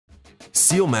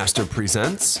SealMaster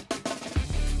presents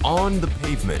On the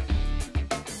Pavement,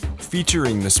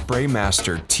 featuring the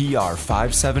SprayMaster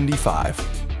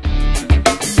TR575.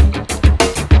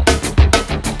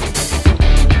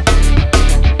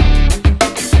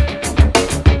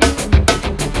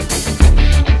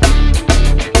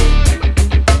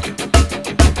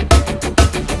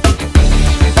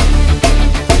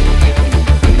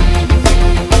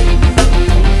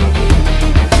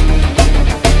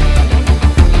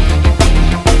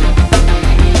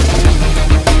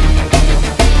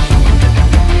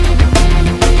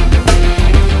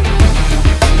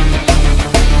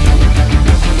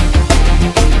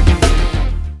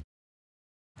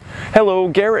 Hello,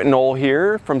 Garrett Knoll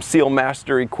here from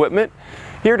SealMaster Equipment,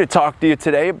 here to talk to you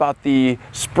today about the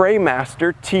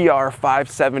SprayMaster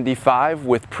TR575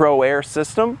 with Pro Air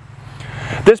system.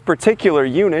 This particular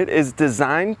unit is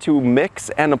designed to mix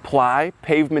and apply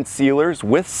pavement sealers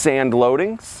with sand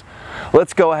loadings.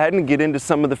 Let's go ahead and get into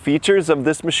some of the features of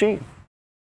this machine.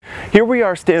 Here we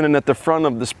are standing at the front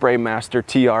of the SprayMaster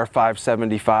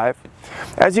TR575.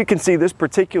 As you can see, this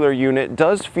particular unit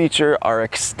does feature our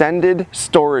extended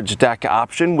storage deck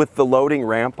option with the loading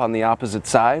ramp on the opposite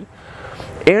side.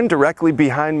 And directly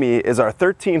behind me is our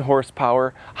 13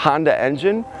 horsepower Honda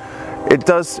engine. It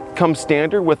does come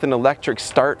standard with an electric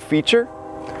start feature.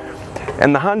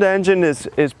 And the Honda engine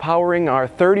is powering our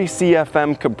 30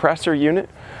 CFM compressor unit,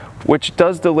 which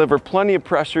does deliver plenty of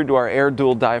pressure to our air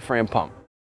dual diaphragm pump.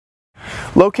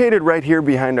 Located right here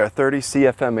behind our 30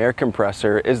 CFM air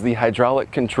compressor is the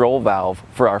hydraulic control valve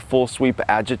for our full sweep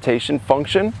agitation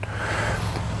function.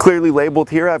 Clearly labeled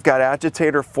here, I've got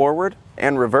agitator forward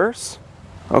and reverse.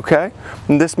 Okay,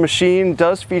 and this machine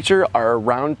does feature our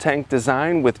round tank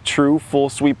design with true full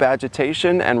sweep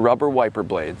agitation and rubber wiper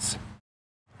blades.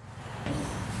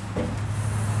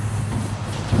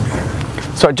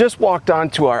 So I just walked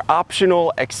onto our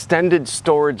optional extended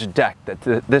storage deck that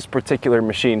this particular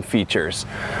machine features.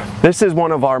 This is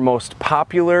one of our most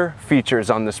popular features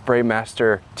on the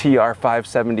SprayMaster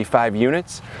TR575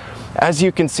 units. As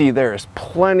you can see, there is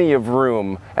plenty of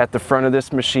room at the front of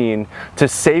this machine to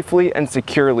safely and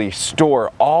securely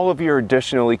store all of your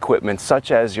additional equipment, such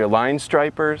as your line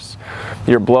stripers,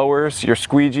 your blowers, your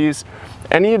squeegees,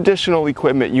 any additional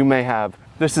equipment you may have.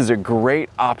 This is a great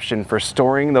option for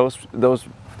storing those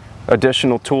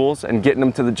additional tools and getting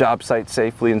them to the job site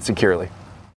safely and securely.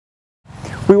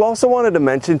 We also wanted to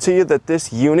mention to you that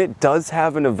this unit does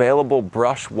have an available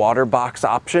brush water box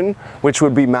option, which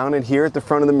would be mounted here at the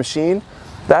front of the machine.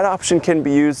 That option can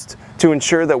be used to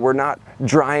ensure that we're not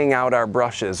drying out our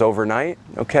brushes overnight,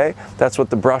 okay? That's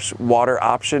what the brush water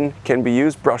option can be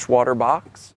used, brush water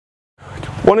box.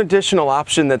 One additional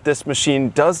option that this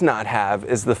machine does not have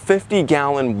is the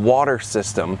 50-gallon water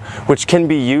system, which can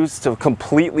be used to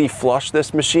completely flush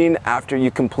this machine after you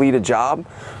complete a job.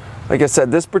 Like I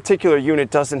said, this particular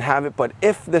unit doesn't have it, but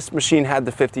if this machine had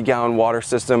the 50-gallon water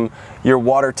system, your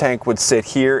water tank would sit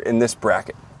here in this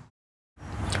bracket.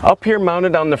 Up here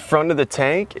mounted on the front of the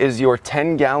tank is your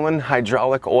 10-gallon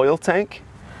hydraulic oil tank,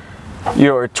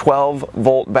 your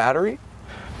 12-volt battery,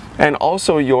 and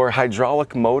also your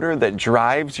hydraulic motor that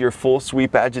drives your full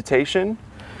sweep agitation.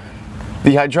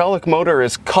 The hydraulic motor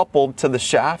is coupled to the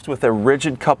shaft with a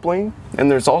rigid coupling,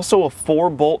 and there's also a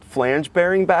 4-bolt flange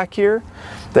bearing back here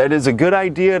that is a good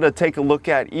idea to take a look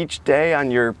at each day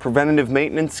on your preventative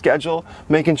maintenance schedule,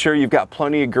 making sure you've got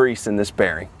plenty of grease in this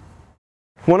bearing.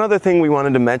 One other thing we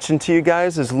wanted to mention to you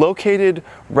guys is located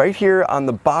right here on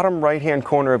the bottom right-hand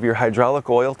corner of your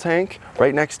hydraulic oil tank,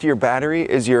 right next to your battery,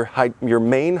 is your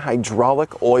main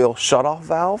hydraulic oil shutoff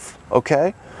valve,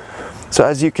 okay? So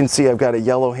as you can see, I've got a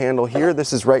yellow handle here.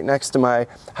 This is right next to my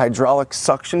hydraulic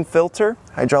suction filter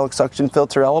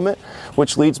element,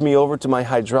 which leads me over to my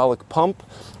hydraulic pump,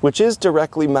 which is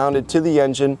directly mounted to the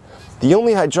engine. The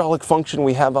only hydraulic function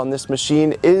we have on this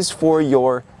machine is for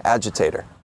your agitator.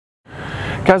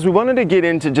 Guys, we wanted to get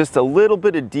into just a little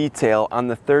bit of detail on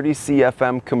the 30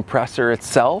 CFM compressor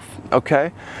itself,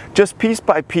 okay? Just piece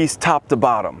by piece, top to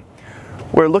bottom.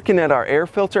 We're looking at our air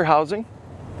filter housing.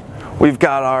 We've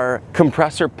got our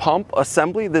compressor pump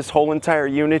assembly, this whole entire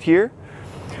unit here.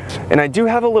 And I do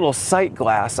have a little sight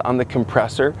glass on the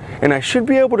compressor, and I should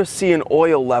be able to see an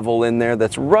oil level in there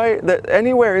that's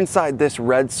anywhere inside this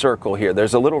red circle here.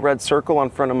 There's a little red circle on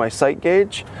front of my sight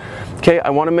gauge. Okay, I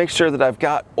want to make sure that I've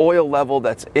got oil level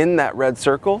that's in that red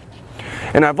circle.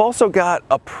 And I've also got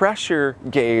a pressure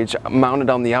gauge mounted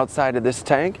on the outside of this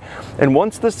tank. And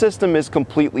once the system is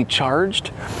completely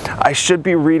charged, I should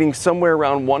be reading somewhere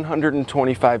around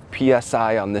 125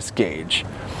 PSI on this gauge.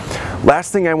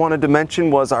 Last thing I wanted to mention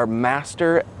was our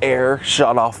master air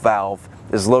shutoff valve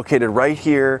is located right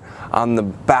here on the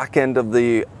back end of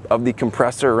the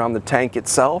compressor around the tank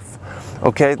itself.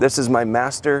 Okay, this is my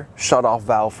master shutoff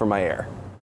valve for my air.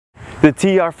 The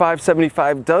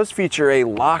TR575 does feature a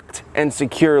locked and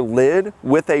secure lid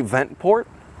with a vent port.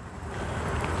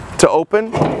 To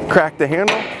open, crack the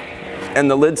handle and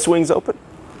the lid swings open.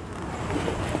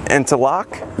 And to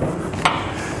lock,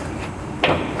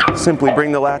 simply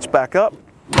bring the latch back up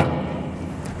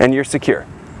and you're secure.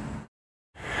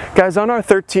 Guys, on our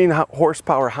 13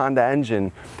 horsepower Honda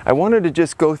engine, I wanted to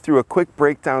just go through a quick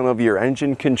breakdown of your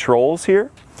engine controls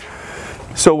here.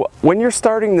 So when you're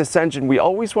starting this engine, we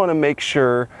always want to make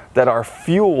sure that our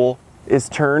fuel is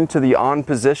turned to the on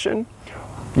position.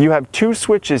 You have two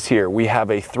switches here. We have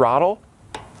a throttle,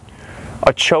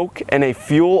 a choke, and a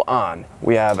fuel on.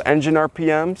 We have engine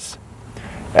RPMs.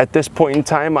 At this point in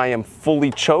time, I am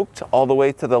fully choked all the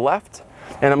way to the left,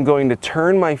 and I'm going to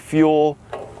turn my fuel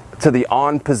to the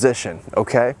on position,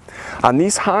 okay? On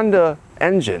these Honda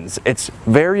engines, it's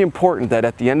very important that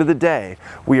at the end of the day,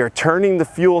 we are turning the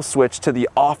fuel switch to the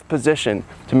off position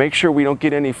to make sure we don't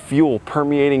get any fuel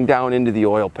permeating down into the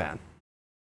oil pan.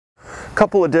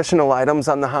 Couple additional items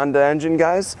on the Honda engine,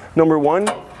 guys. Number one,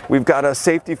 we've got a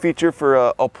safety feature for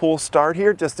a pull start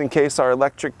here, just in case our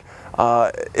electric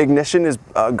ignition is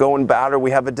going bad or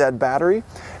we have a dead battery.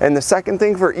 And the second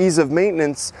thing, for ease of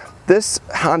maintenance, this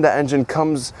Honda engine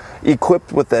comes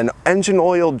equipped with an engine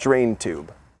oil drain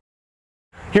tube.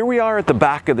 Here we are at the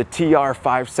back of the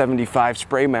TR575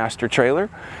 SprayMaster trailer.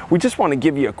 We just want to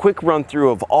give you a quick run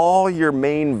through of all your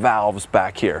main valves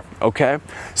back here, okay?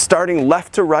 Starting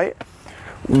left to right,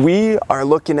 we are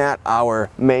looking at our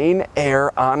main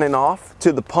air on and off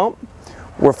to the pump.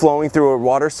 We're flowing through a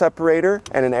water separator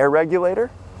and an air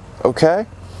regulator, okay?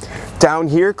 Down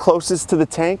here, closest to the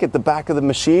tank at the back of the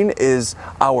machine, is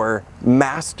our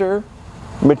master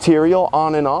material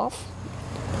on and off.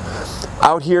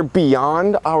 Out here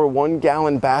beyond our 1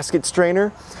 gallon basket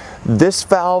strainer, this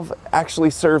valve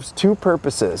actually serves two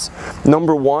purposes.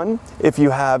 Number one, if you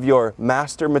have your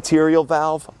master material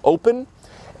valve open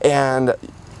and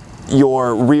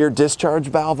your rear discharge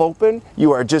valve open,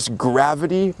 you are just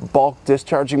gravity bulk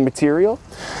discharging material.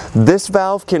 This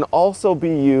valve can also be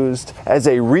used as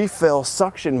a refill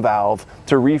suction valve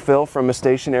to refill from a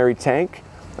stationary tank.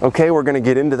 Okay, we're going to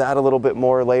get into that a little bit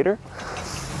more later.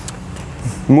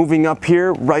 Moving up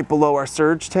here, right below our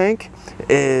surge tank,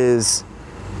 is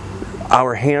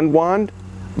our hand wand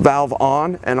valve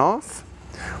on and off.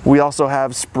 We also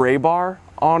have spray bar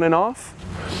on and off.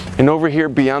 And over here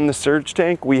beyond the surge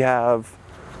tank, we have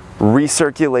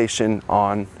recirculation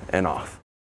on and off.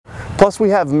 Plus we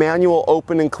have manual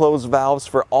open and close valves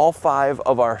for all 5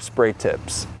 of our spray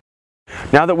tips.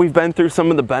 Now that we've been through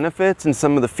some of the benefits and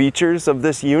some of the features of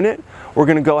this unit, we're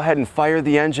going to go ahead and fire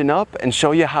the engine up and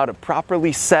show you how to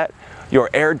properly set your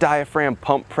air diaphragm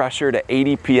pump pressure to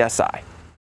 80 psi.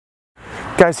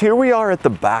 Guys, here we are at the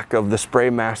back of the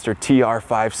SprayMaster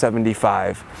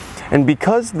TR575, and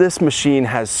because this machine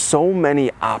has so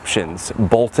many options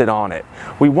bolted on it,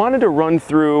 we wanted to run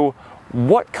through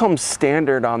what comes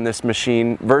standard on this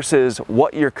machine versus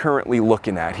what you're currently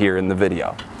looking at here in the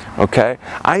video. Okay,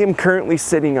 I am currently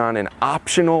sitting on an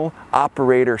optional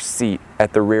operator seat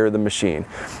at the rear of the machine.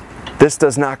 This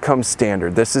does not come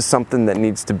standard. This is something that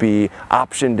needs to be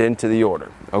optioned into the order,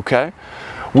 okay?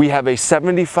 We have a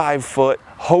 75-foot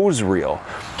hose reel.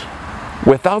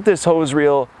 Without this hose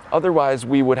reel, otherwise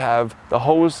we would have, the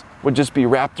hose would just be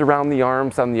wrapped around the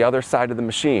arms on the other side of the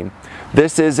machine.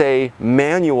 This is a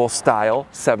manual style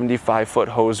 75-foot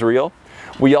hose reel.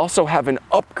 We also have an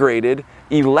upgraded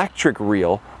electric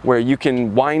reel where you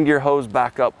can wind your hose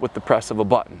back up with the press of a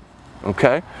button,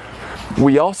 okay?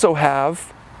 We also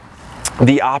have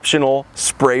the optional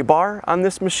spray bar on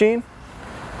this machine,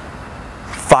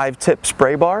 5-tip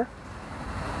spray bar.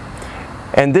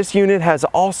 And this unit has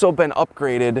also been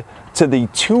upgraded to the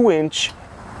 2-inch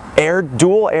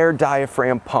dual air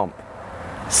diaphragm pump.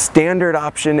 Standard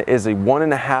option is a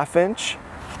 1.5-inch.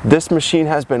 This machine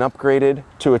has been upgraded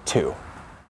to a 2.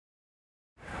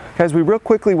 Guys, we real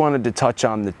quickly wanted to touch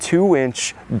on the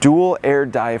 2-inch dual air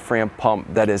diaphragm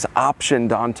pump that is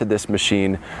optioned onto this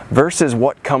machine versus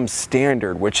what comes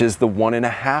standard, which is the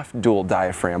 1.5 dual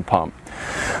diaphragm pump.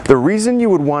 The reason you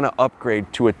would want to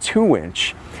upgrade to a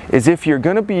 2-inch is if you're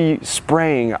going to be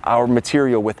spraying our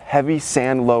material with heavy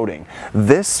sand loading,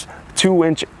 this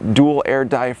 2-inch dual air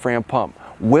diaphragm pump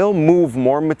will move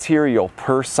more material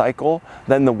per cycle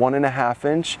than the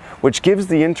 1.5-inch, which gives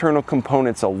the internal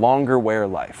components a longer wear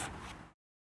life.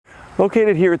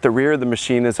 Located here at the rear of the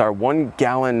machine is our 1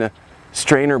 gallon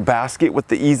strainer basket with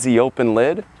the easy open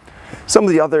lid. Some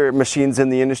of the other machines in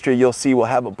the industry you'll see will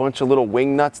have a bunch of little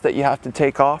wing nuts that you have to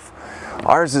take off.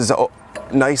 Ours is a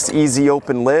nice, easy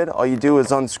open lid. All you do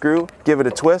is unscrew, give it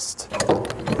a twist,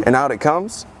 and out it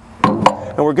comes.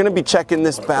 And we're going to be checking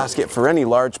this basket for any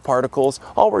large particles.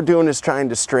 All we're doing is trying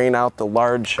to strain out the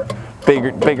large,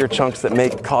 bigger chunks that may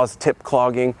cause tip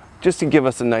clogging, just to give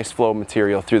us a nice flow of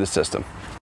material through the system.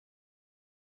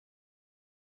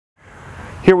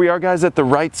 Here we are, guys, at the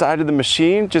right side of the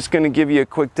machine. Just going to give you a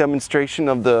quick demonstration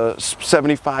of the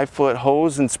 75-foot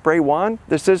hose and spray wand.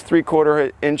 This is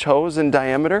 3/4 inch hose in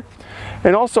diameter.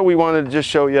 And also we wanted to just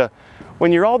show you,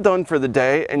 when you're all done for the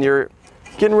day and you're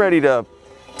getting ready to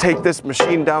take this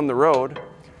machine down the road,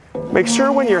 make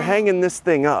sure when you're hanging this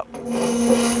thing up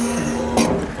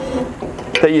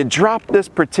that you drop this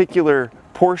particular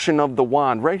portion of the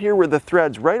wand right here where the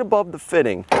thread's right above the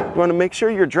fitting. You want to make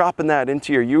sure you're dropping that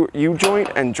into your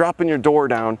U-joint and dropping your door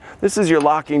down. This is your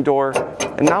locking door,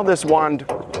 and now this wand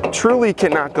truly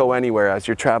cannot go anywhere as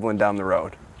you're traveling down the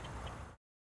road.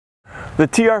 The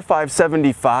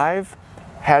TR575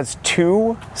 has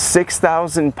two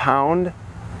 6,000-pound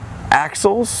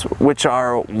axles, which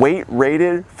are weight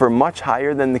rated for much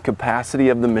higher than the capacity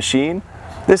of the machine.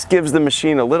 This gives the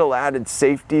machine a little added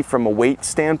safety from a weight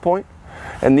standpoint.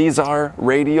 And these are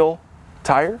radial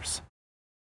tires.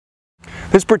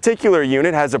 This particular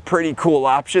unit has a pretty cool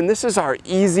option. This is our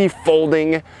easy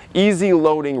folding, easy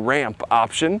loading ramp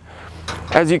option.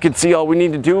 As you can see, all we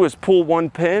need to do is pull one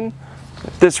pin.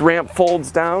 This ramp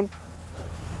folds down.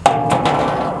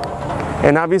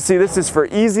 And obviously this is for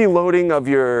easy loading of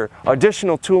your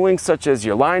additional tooling such as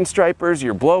your line stripers,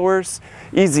 your blowers,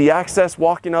 easy access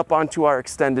walking up onto our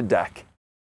extended deck.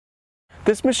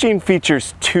 This machine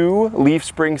features two leaf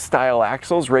spring style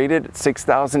axles rated at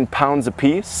 6,000 pounds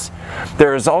apiece.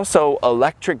 There is also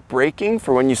electric braking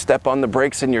for when you step on the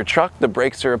brakes in your truck. The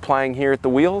brakes are applying here at the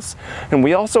wheels. And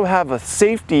we also have a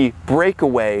safety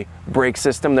breakaway brake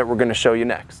system that we're going to show you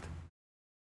next.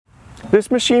 This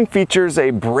machine features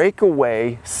a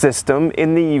breakaway system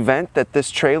in the event that this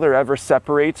trailer ever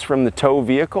separates from the tow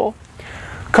vehicle.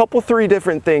 Three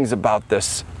different things about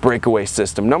this breakaway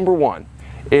system. Number one,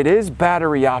 it is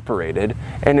battery operated,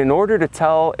 and in order to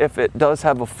tell if it does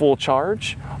have a full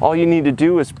charge, all you need to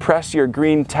do is press your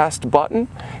green test button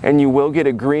and you will get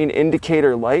a green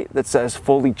indicator light that says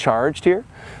fully charged here.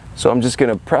 So I'm just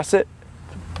going to press it.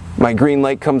 My green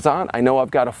light comes on. I know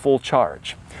I've got a full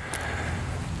charge.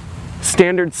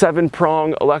 Standard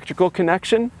 7-prong electrical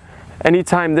connection.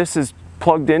 Anytime this is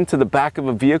plugged into the back of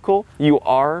a vehicle, you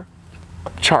are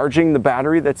charging the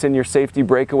battery that's in your safety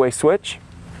breakaway switch.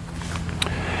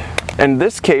 And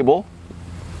this cable,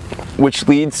 which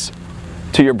leads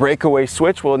to your breakaway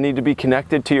switch, will need to be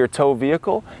connected to your tow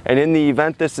vehicle. And in the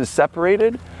event this is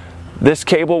separated, this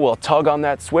cable will tug on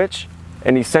that switch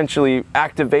and essentially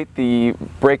activate the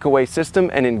breakaway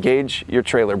system and engage your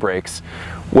trailer brakes,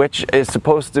 which is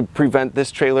supposed to prevent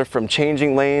this trailer from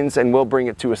changing lanes and will bring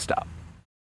it to a stop.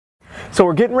 So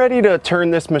we're getting ready to turn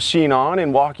this machine on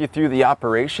and walk you through the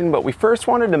operation, but we first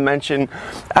wanted to mention,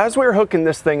 as we're hooking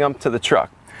this thing up to the truck,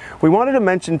 we wanted to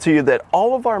mention to you that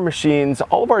all of our machines,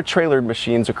 all of our trailered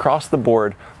machines across the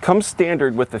board come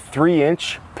standard with a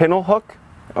 3-inch pintle hook,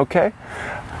 okay?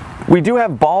 We do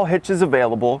have ball hitches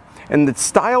available, and the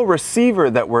style receiver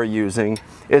that we're using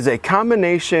is a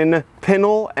combination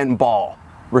pintle and ball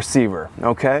receiver,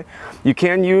 okay? You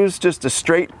can use just a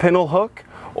straight pintle hook,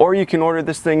 or you can order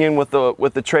this thing in with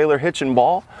the trailer hitch and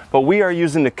ball, but we are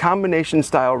using the combination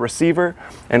style receiver,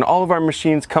 and all of our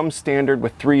machines come standard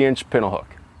with 3-inch pintle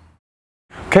hook.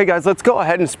 Okay guys, let's go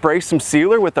ahead and spray some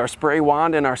sealer with our spray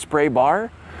wand and our spray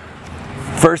bar.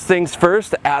 First things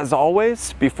first, as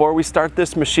always, before we start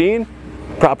this machine,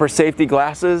 proper safety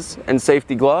glasses and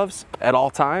safety gloves at all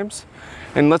times.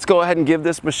 And let's go ahead and give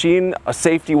this machine a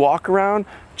safety walk around,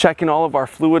 checking all of our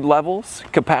fluid levels,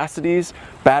 capacities,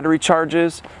 battery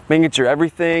charges, making sure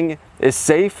everything is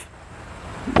safe.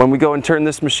 When we go and turn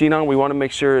this machine on, we want to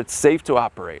make sure it's safe to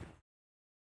operate.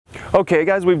 Okay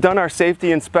guys, we've done our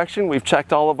safety inspection. We've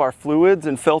checked all of our fluids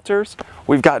and filters.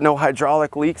 We've got no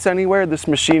hydraulic leaks anywhere. This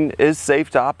machine is safe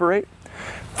to operate.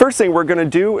 First thing we're going to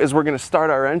do is we're going to start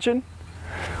our engine.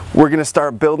 We're going to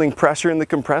start building pressure in the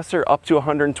compressor up to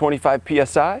 125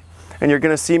 psi, and you're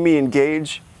going to see me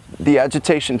engage the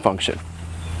agitation function.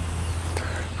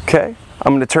 Okay,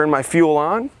 I'm going to turn my fuel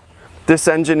on. This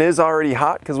engine is already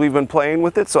hot because we've been playing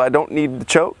with it, so I don't need the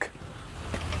choke.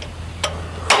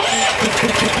 The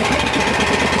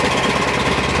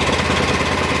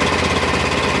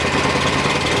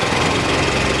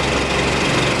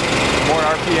more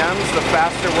RPMs, the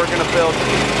faster we're going to build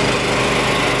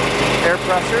air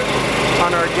pressure.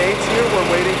 On our gauge here,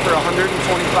 we're waiting for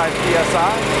 125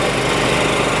 psi,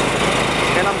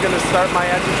 and I'm going to start my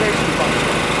agitation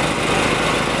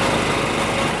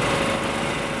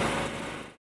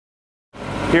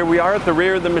function. Here we are at the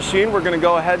rear of the machine. We're going to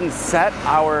go ahead and set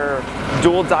our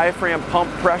dual diaphragm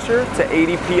pump pressure to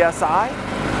 80 psi.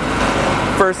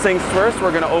 First things first,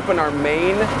 we're going to open our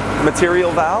main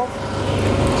material valve.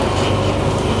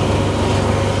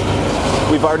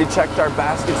 We've already checked our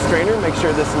basket strainer, make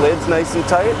sure this lid's nice and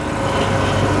tight.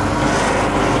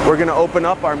 We're going to open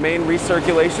up our main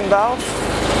recirculation valve.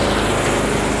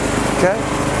 Okay.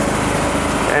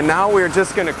 And now we're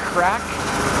just going to crack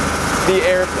the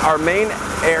air, our main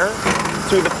air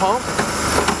to the pump,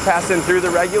 passing through the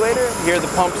regulator. Hear the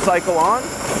pump cycle on.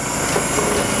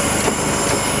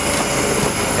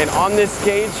 And on this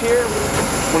gauge here,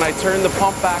 when I turn the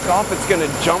pump back off, it's going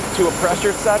to jump to a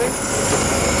pressure setting.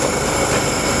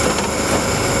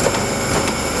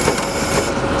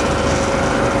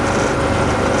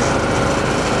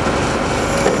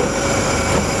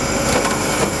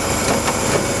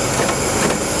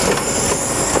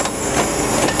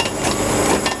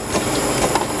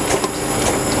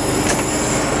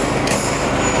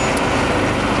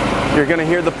 You're going to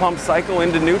hear the pump cycle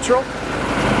into neutral.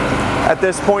 At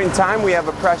this point in time, we have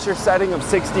a pressure setting of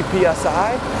 60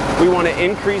 psi. We want to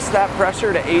increase that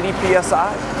pressure to 80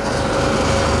 psi.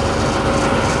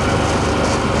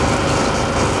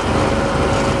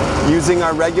 Using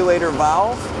our regulator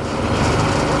valve,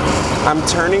 I'm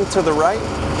turning to the right.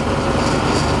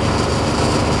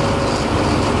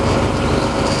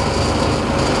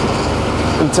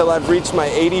 Until I've reached my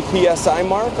 80 psi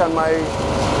mark on my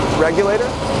regulator.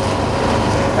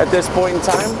 At this point in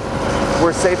time,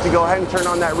 we're safe to go ahead and turn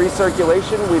on that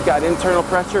recirculation. We've got internal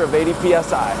pressure of 80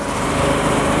 psi.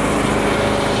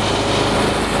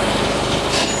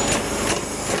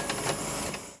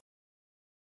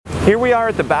 Here we are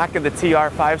at the back of the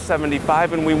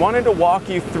TR575, and we wanted to walk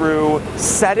you through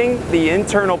setting the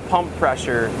internal pump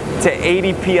pressure to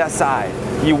 80 psi.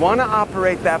 You want to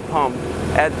operate that pump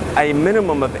at a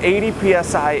minimum of 80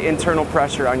 psi internal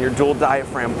pressure on your dual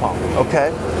diaphragm pump,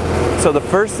 okay? So the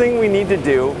first thing we need to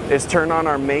do is turn on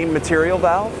our main material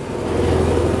valve.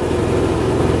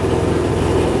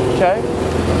 Okay?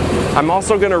 I'm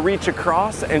also going to reach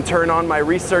across and turn on my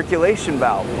recirculation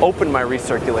valve, open my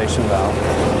recirculation valve.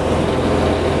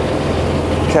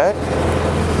 Okay?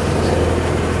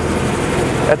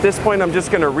 At this point, I'm just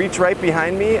going to reach right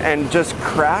behind me and just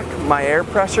crack my air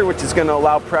pressure, which is going to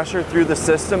allow pressure through the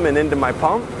system and into my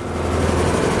pump.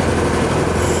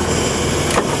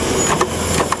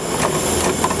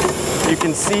 You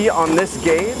can see on this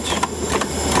gauge,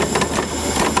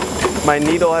 my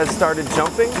needle has started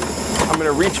jumping. I'm going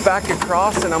to reach back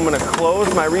across and I'm going to close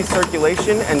my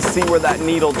recirculation and see where that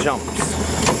needle jumps.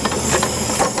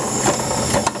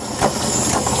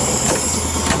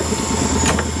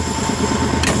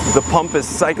 The pump is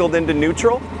cycled into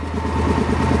neutral.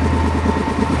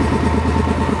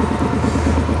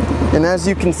 And as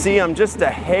you can see, I'm just a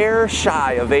hair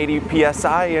shy of 80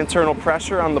 psi internal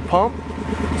pressure on the pump.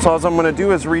 So all I'm going to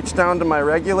do is reach down to my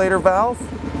regulator valve.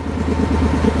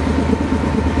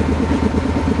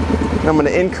 And I'm going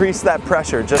to increase that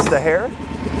pressure just a hair.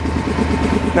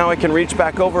 Now I can reach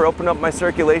back over, open up my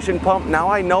circulation pump. Now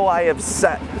I know I have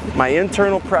set my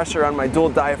internal pressure on my dual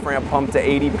diaphragm pump to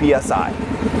 80 psi.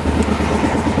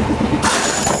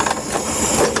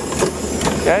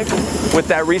 Okay, with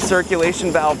that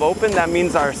recirculation valve open, that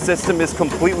means our system is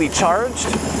completely charged.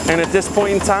 And at this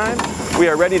point in time, we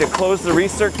are ready to close the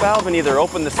recirc valve and either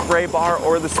open the spray bar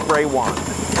or the spray wand.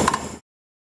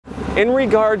 In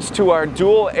regards to our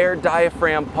dual air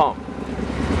diaphragm pump,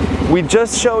 we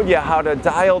just showed you how to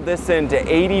dial this into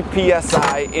 80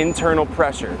 psi internal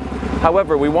pressure.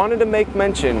 However, we wanted to make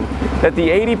mention that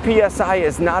the 80 psi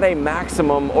is not a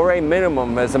maximum or a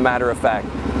minimum, as a matter of fact.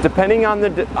 Depending on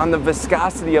the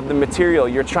viscosity of the material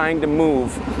you're trying to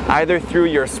move, either through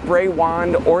your spray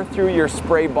wand or through your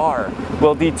spray bar,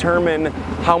 will determine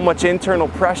how much internal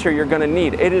pressure you're going to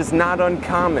need. It is not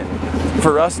uncommon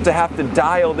for us to have to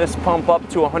dial this pump up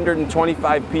to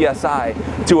 125 psi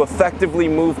to effectively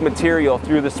move material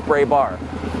through the spray bar.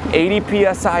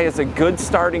 80 psi is a good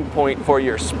starting point for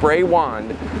your spray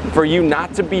wand for you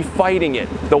not to be fighting it.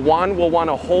 The wand will want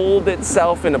to hold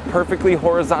itself in a perfectly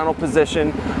horizontal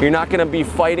position. You're not going to be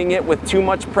fighting it with too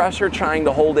much pressure trying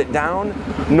to hold it down,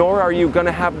 nor are you going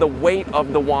to have the weight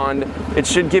of the wand. It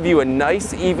should give you a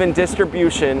nice even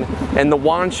distribution, and the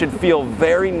wand should feel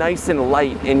very nice and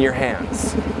light in your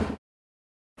hands.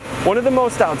 One of the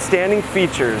most outstanding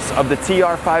features of the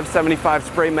TR575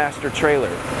 SprayMaster trailer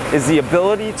is the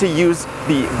ability to use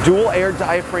the dual air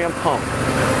diaphragm pump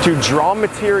to draw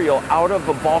material out of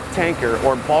a bulk tanker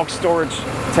or bulk storage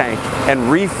tank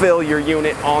and refill your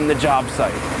unit on the job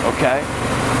site, okay?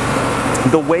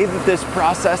 The way that this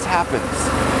process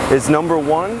happens is, number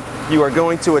one, you are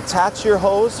going to attach your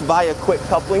hose via quick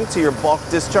coupling to your bulk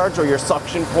discharge or your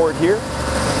suction port here,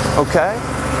 okay?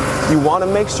 You want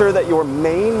to make sure that your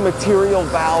main material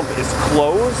valve is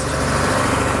closed,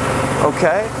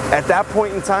 okay? At that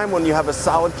point in time, when you have a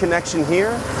solid connection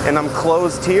here and I'm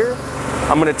closed here,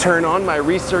 I'm going to turn on my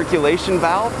recirculation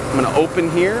valve. I'm going to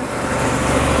open here.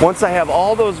 Once I have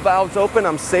all those valves open,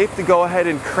 I'm safe to go ahead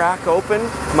and crack open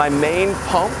my main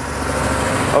pump,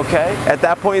 okay? At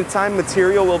that point in time,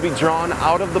 material will be drawn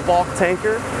out of the bulk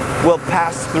tanker, will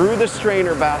pass through the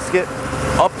strainer basket,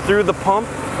 up through the pump,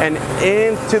 and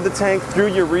into the tank through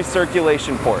your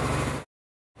recirculation port.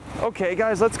 Okay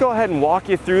guys, let's go ahead and walk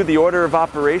you through the order of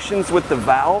operations with the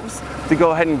valves to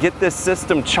go ahead and get this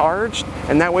system charged,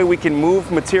 and that way we can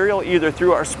move material either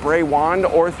through our spray wand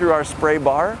or through our spray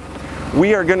bar.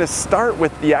 We are going to start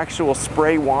with the actual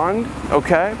spray wand,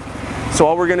 okay? So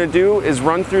all we're going to do is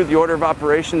run through the order of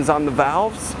operations on the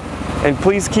valves. And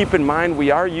please keep in mind, we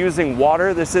are using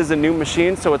water. This is a new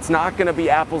machine, so it's not going to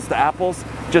be apples to apples.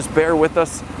 Just bear with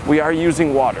us. We are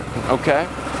using water, okay?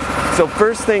 So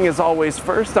first thing is always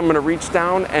first, I'm going to reach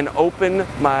down and open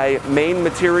my main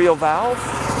material valve.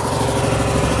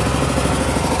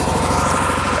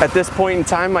 At this point in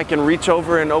time, I can reach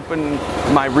over and open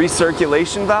my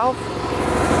recirculation valve.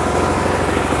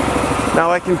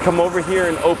 Now I can come over here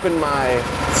and open my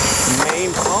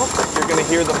main pump. You're going to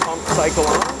hear the pump cycle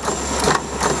on.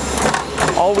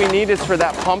 All we need is for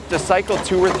that pump to cycle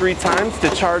 2 or 3 times to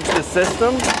charge the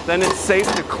system. Then it's safe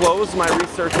to close my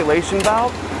recirculation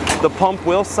valve. The pump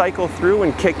will cycle through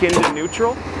and kick into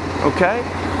neutral, okay?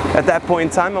 At that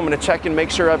point in time, I'm going to check and make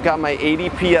sure I've got my 80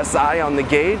 PSI on the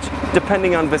gauge,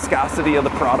 depending on viscosity of the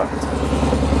product.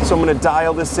 So I'm going to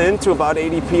dial this in to about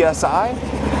 80 PSI,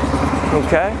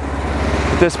 okay?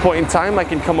 At this point in time, I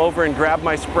can come over and grab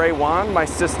my spray wand. My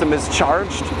system is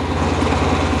charged.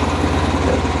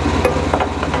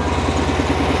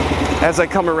 As I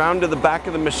come around to the back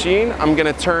of the machine, I'm going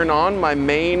to turn on my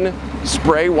main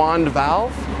spray wand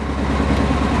valve.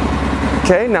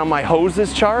 Okay, now my hose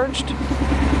is charged.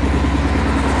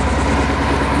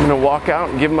 I'm going to walk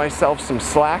out and give myself some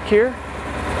slack here.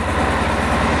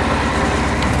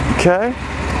 Okay.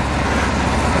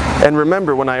 And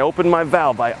remember, when I open my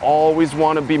valve, I always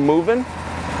want to be moving.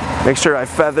 Make sure I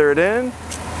feather it in.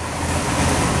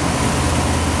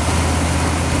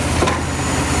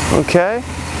 Okay.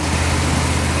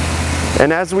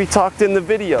 And as we talked in the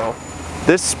video,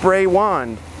 this spray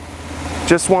wand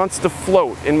just wants to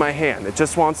float in my hand. It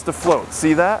just wants to float.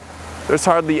 See that? There's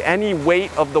hardly any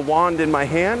weight of the wand in my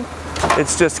hand.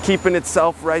 It's just keeping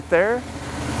itself right there.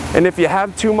 And if you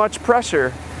have too much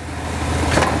pressure,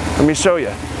 let me show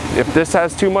you. If this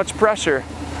has too much pressure,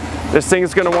 this thing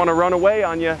is going to want to run away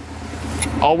on you.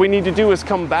 All we need to do is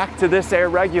come back to this air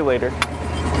regulator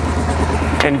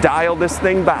and dial this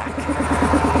thing back.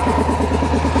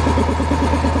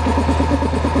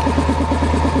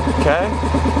 Okay,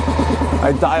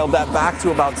 I dialed that back to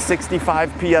about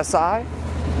 65 PSI.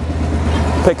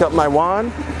 Pick up my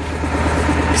wand,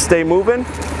 stay moving,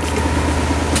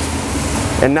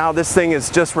 and now this thing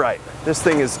is just right. This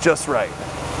thing is just right.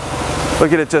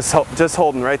 Look at it just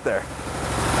holding right there.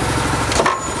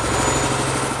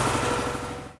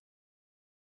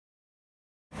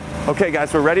 Okay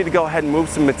guys, we're ready to go ahead and move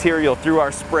some material through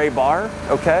our spray bar,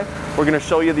 okay? We're going to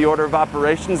show you the order of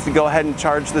operations to go ahead and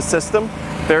charge the system.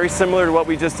 Very similar to what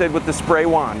we just did with the spray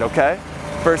wand, okay?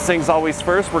 First things always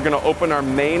first, we're going to open our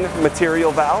main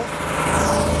material valve.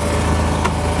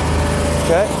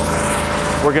 Okay.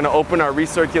 We're going to open our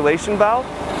recirculation valve.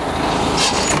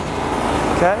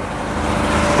 Okay.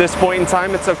 At this point in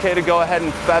time, it's okay to go ahead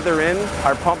and feather in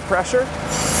our pump pressure.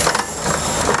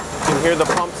 You can hear the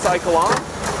pump cycle on.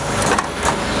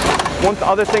 One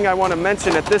other thing I want to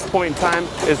mention at this point in time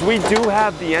is we do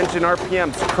have the engine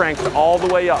RPMs cranked all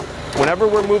the way up. Whenever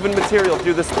we're moving material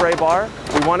through the spray bar,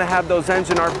 we want to have those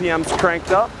engine RPMs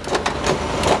cranked up.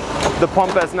 The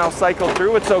pump has now cycled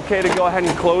through. It's okay to go ahead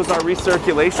and close our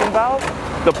recirculation valve.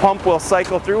 The pump will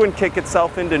cycle through and kick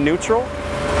itself into neutral.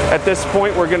 At this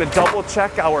point, we're going to double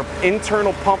check our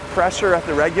internal pump pressure at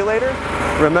the regulator.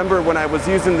 Remember, when I was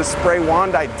using the spray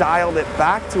wand, I dialed it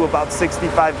back to about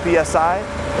 65 PSI.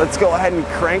 Let's go ahead and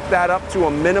crank that up to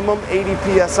a minimum 80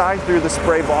 PSI through the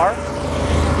spray bar.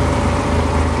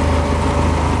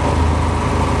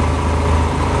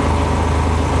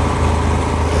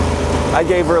 I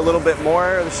gave her a little bit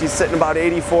more. She's sitting about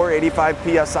 84, 85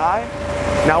 PSI.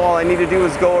 Now all I need to do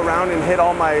is go around and hit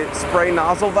all my spray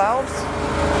nozzle valves.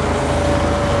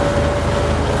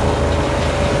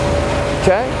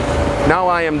 Okay, now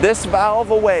I am this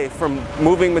valve away from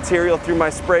moving material through my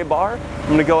spray bar. I'm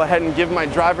gonna go ahead and give my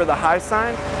driver the high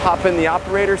sign, hop in the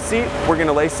operator's seat. We're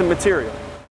gonna lay some material.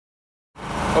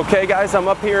 Okay guys, I'm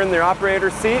up here in the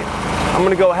operator's seat. I'm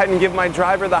gonna go ahead and give my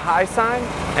driver the high sign,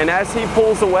 and as he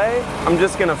pulls away, I'm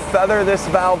just gonna feather this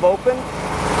valve open.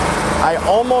 I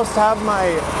almost have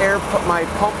my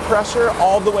pump pressure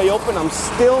all the way open. I'm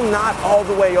still not all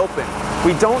the way open.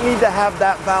 We don't need to have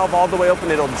that valve all the way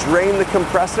open. It'll drain the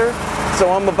compressor.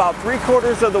 So I'm about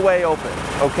 3/4 of the way open,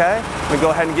 okay? I'm gonna go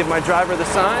ahead and give my driver the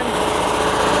sign.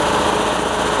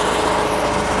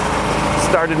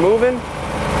 Started moving.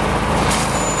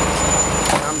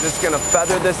 I'm just gonna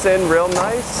feather this in real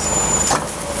nice.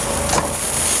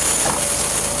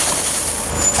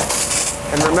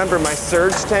 And remember, my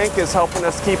surge tank is helping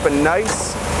us keep a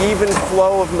nice, even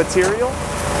flow of material.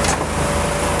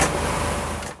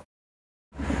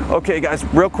 Okay guys,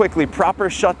 real quickly, proper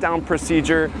shutdown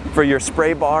procedure for your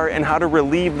spray bar and how to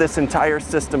relieve this entire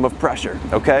system of pressure,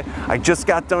 okay? I just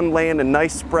got done laying a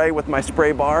nice spray with my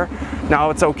spray bar. Now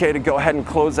it's okay to go ahead and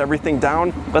close everything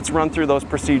down. Let's run through those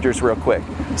procedures real quick.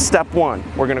 Step 1,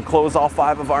 we're gonna close all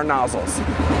 5 of our nozzles.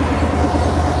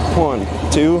 1,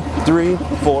 2, 3,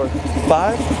 4,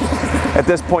 5. At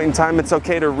this point in time, it's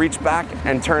okay to reach back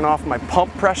and turn off my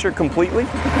pump pressure completely.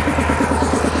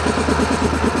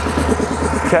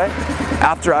 Okay,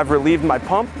 after I've relieved my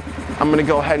pump, I'm gonna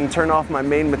go ahead and turn off my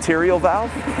main material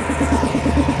valve.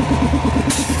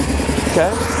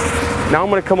 Okay, now I'm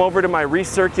gonna come over to my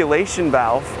recirculation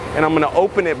valve and I'm gonna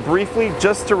open it briefly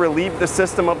just to relieve the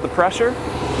system of the pressure.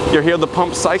 You'll hear the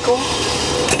pump cycle.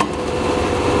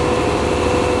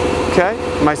 Okay,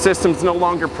 my system's no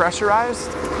longer pressurized.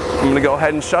 I'm gonna go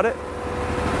ahead and shut it.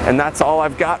 And that's all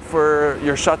I've got for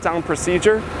your shutdown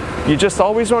procedure. You just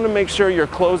always want to make sure you're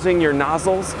closing your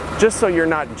nozzles just so you're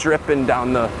not dripping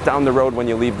down the road when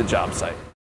you leave the job site.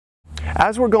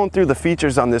 As we're going through the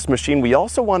features on this machine, we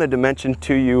also wanted to mention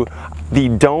to you the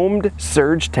domed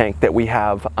surge tank that we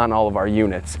have on all of our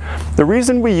units. The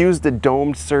reason we use the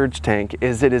domed surge tank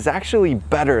is it is actually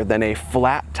better than a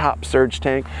flat top surge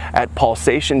tank at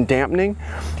pulsation dampening.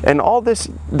 And all this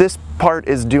part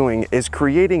is doing is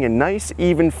creating a nice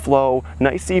even flow,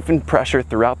 nice even pressure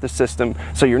throughout the system,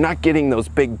 so you're not getting those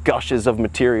big gushes of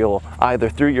material either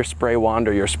through your spray wand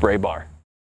or your spray bar.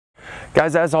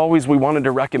 Guys, as always, we wanted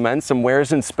to recommend some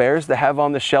wares and spares to have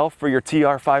on the shelf for your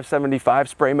TR575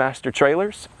 SprayMaster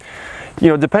trailers. You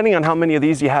know, depending on how many of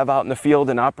these you have out in the field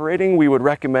and operating, we would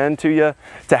recommend to you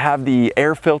to have the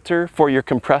air filter for your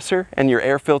compressor and your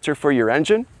air filter for your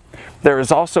engine. There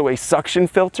is also a suction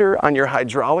filter on your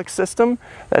hydraulic system.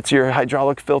 That's your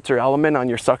hydraulic filter element on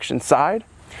your suction side.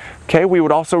 Okay, we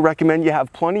would also recommend you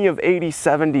have plenty of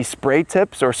 80/70 spray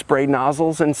tips or spray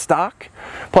nozzles in stock,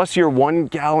 plus your 1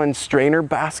 gallon strainer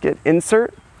basket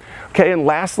insert. Okay, and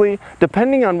lastly,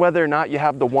 depending on whether or not you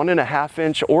have the 1.5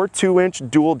 inch or 2 inch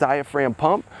dual diaphragm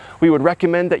pump, we would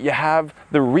recommend that you have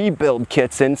the rebuild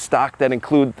kits in stock that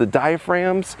include the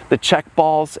diaphragms, the check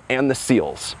balls, and the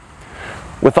seals.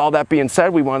 With all that being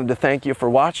said, we wanted to thank you for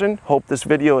watching. Hope this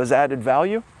video has added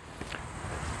value.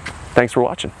 Thanks for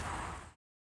watching.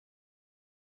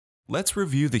 Let's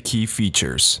review the key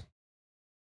features.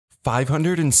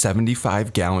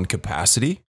 575 gallon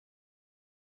capacity.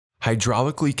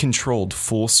 Hydraulically controlled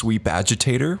full sweep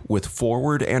agitator with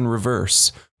forward and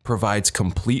reverse provides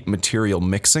complete material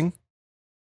mixing.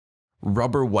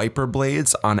 Rubber wiper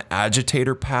blades on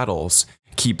agitator paddles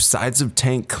keep sides of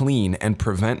tank clean and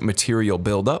prevent material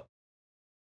buildup.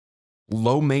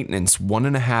 Low maintenance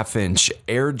 1.5 inch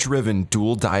air driven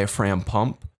dual diaphragm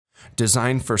pump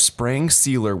designed for spraying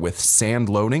sealer with sand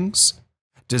loadings,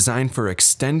 designed for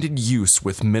extended use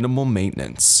with minimal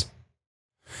maintenance.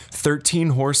 13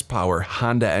 horsepower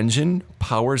Honda engine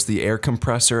powers the air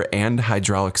compressor and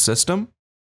hydraulic system.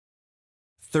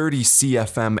 30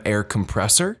 CFM air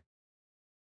compressor.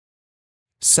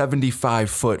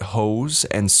 75-foot hose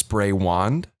and spray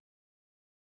wand.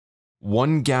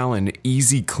 1 gallon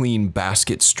Easy Clean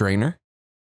basket strainer.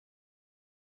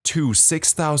 2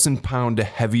 6,000-pound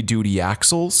heavy-duty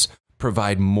axles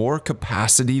provide more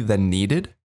capacity than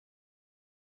needed.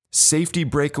 Safety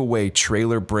breakaway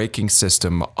trailer braking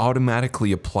system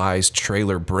automatically applies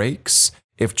trailer brakes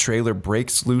if trailer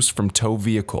breaks loose from tow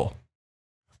vehicle.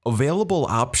 Available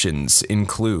options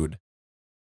include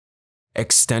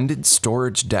extended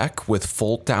storage deck with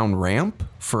fold-down ramp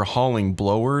for hauling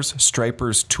blowers,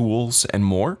 stripers, tools, and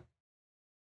more.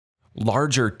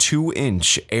 larger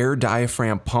 2-inch air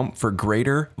diaphragm pump for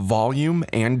greater volume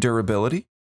and durability,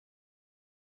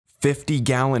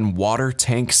 50-gallon water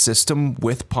tank system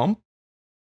with pump,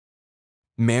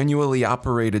 manually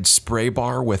operated spray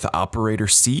bar with operator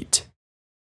seat,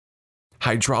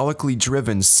 hydraulically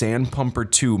driven Sand Pumper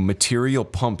 2 material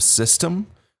pump system,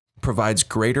 provides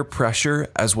greater pressure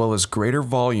as well as greater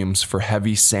volumes for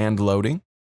heavy sand loading,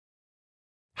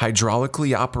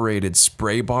 hydraulically operated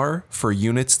spray bar for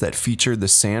units that feature the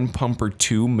Sand Pumper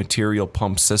 2 material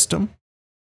pump system,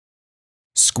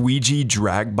 squeegee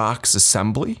drag box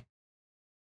assembly,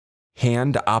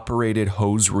 hand-operated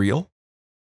hose reel,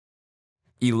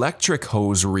 electric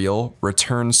hose reel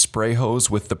returns spray hose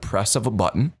with the press of a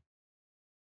button,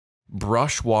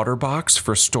 brush water box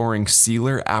for storing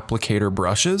sealer applicator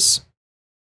brushes,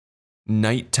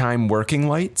 nighttime working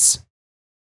lights,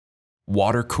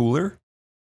 water cooler.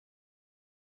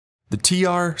 The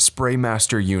TR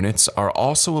SprayMaster units are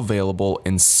also available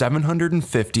in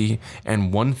 750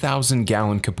 and 1,000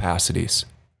 gallon capacities.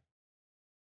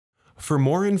 For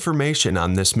more information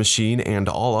on this machine and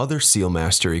all other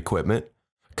SealMaster equipment,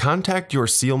 contact your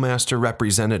SealMaster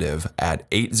representative at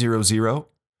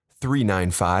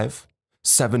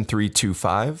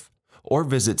 800-395-7325 or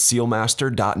visit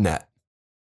SealMaster.net.